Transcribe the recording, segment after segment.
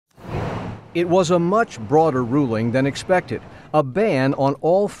It was a much broader ruling than expected. A ban on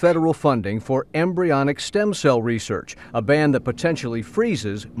all federal funding for embryonic stem cell research, a ban that potentially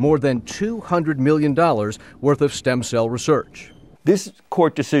freezes more than $200 million worth of stem cell research. This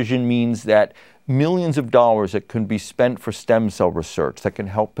court decision means that millions of dollars that can be spent for stem cell research that can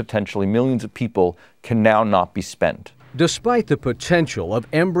help potentially millions of people can now not be spent. Despite the potential of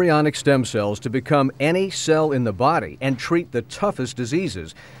embryonic stem cells to become any cell in the body and treat the toughest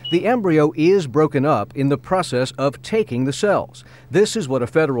diseases, the embryo is broken up in the process of taking the cells. This is what a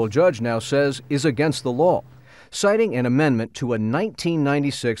federal judge now says is against the law. Citing an amendment to a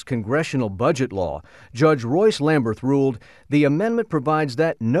 1996 congressional budget law, Judge Royce Lamberth ruled the amendment provides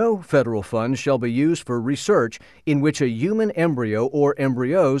that no federal funds shall be used for research in which a human embryo or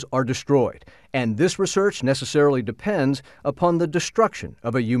embryos are destroyed, and this research necessarily depends upon the destruction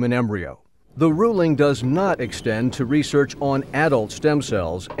of a human embryo. The ruling does not extend to research on adult stem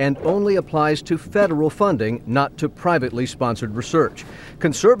cells and only applies to federal funding, not to privately sponsored research.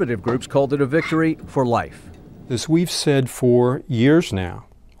 Conservative groups called it a victory for life. As we've said for years now,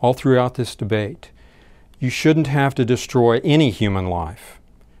 all throughout this debate, you shouldn't have to destroy any human life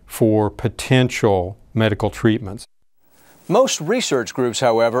for potential medical treatments. Most research groups,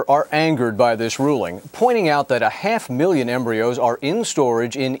 however, are angered by this ruling, pointing out that 500,000 embryos are in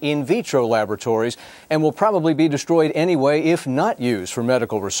storage in vitro laboratories and will probably be destroyed anyway if not used for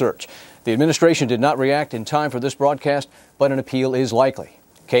medical research. The administration did not react in time for this broadcast, but an appeal is likely.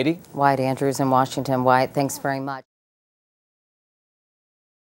 Katie? Wyatt Andrews in Washington. Wyatt, thanks very much.